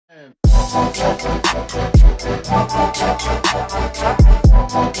So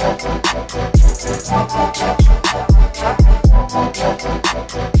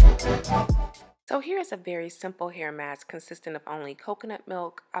here is a very simple hair mask consisting of only coconut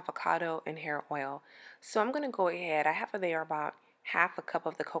milk, avocado, and hair oil. So I'm going to go ahead, I have there about half a cup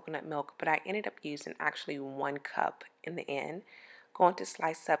of the coconut milk, but I ended up using actually 1 cup in the end. Going to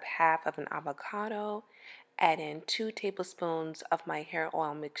slice up half of an avocado, add in 2 tablespoons of my hair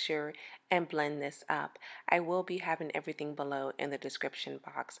oil mixture, and blend this up. I will be having everything below in the description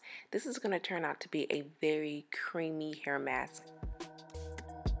box. This is going to turn out to be a very creamy hair mask.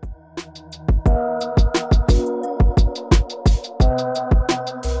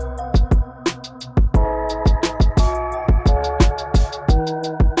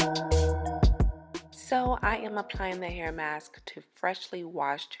 So I am applying the hair mask to freshly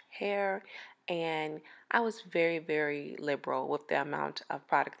washed hair, and I was very liberal with the amount of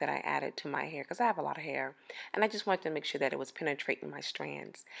product that I added to my hair because I have a lot of hair, and I just wanted to make sure that it was penetrating my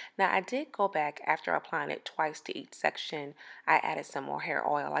strands. Now I did go back after applying it twice to each section. I added some more hair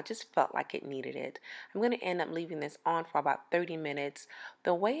oil. I just felt like it needed it. I'm going to end up leaving this on for about 30 minutes.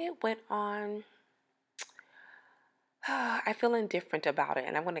 The way it went on, I feel indifferent about it,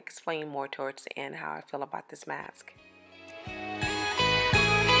 and I'm going to explain more towards the end how I feel about this mask.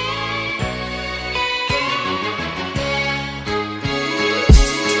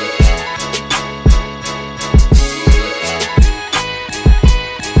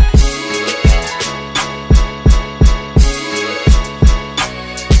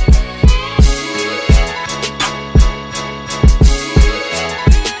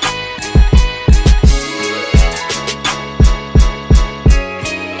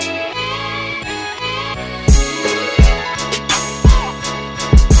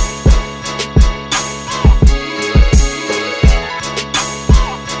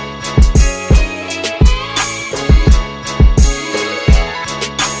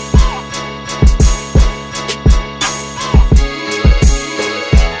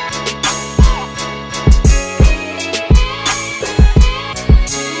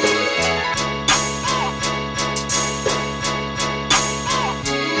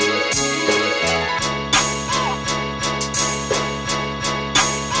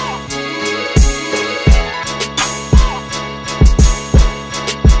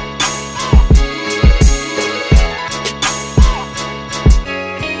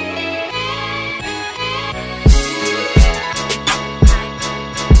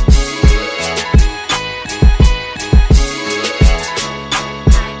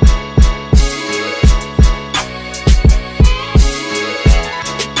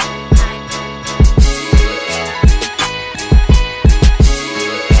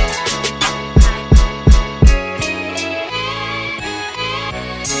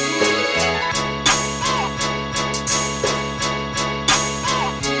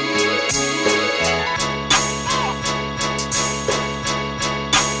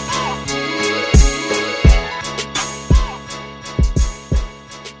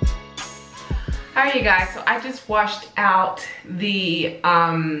 Alright you guys, so I just washed out the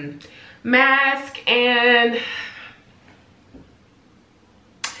mask, and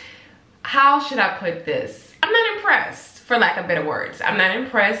how should I put this? I'm not impressed, for lack of better words. I'm not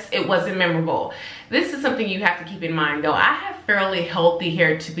impressed. It wasn't memorable. This is something you have to keep in mind though. I have fairly healthy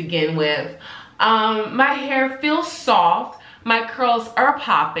hair to begin with. My hair feels soft. My curls are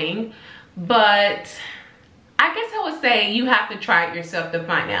popping, but I guess I would say you have to try it yourself to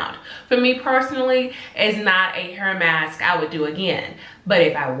find out. For me personally, it's not a hair mask I would do again. But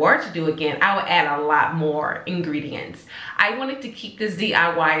if I were to do again, I would add a lot more ingredients. I wanted to keep this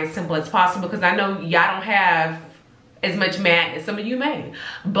DIY as simple as possible because I know y'all don't have as much mat as some of you may.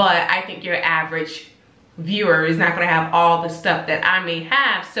 But I think your average viewer is not going to have all the stuff that I may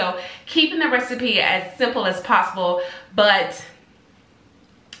have. So keeping the recipe as simple as possible, but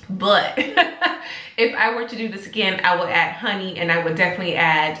if I were to do this again, I would add honey, and I would definitely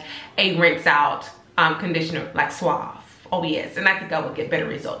add a rinse out conditioner like Suave. Oh yes, and I think I would get better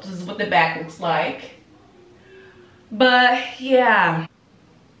results. This is what the back looks like. But yeah,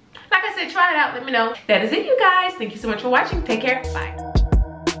 like I said, try it out, let me know. That is it you guys. Thank you so much for watching. Take care. Bye.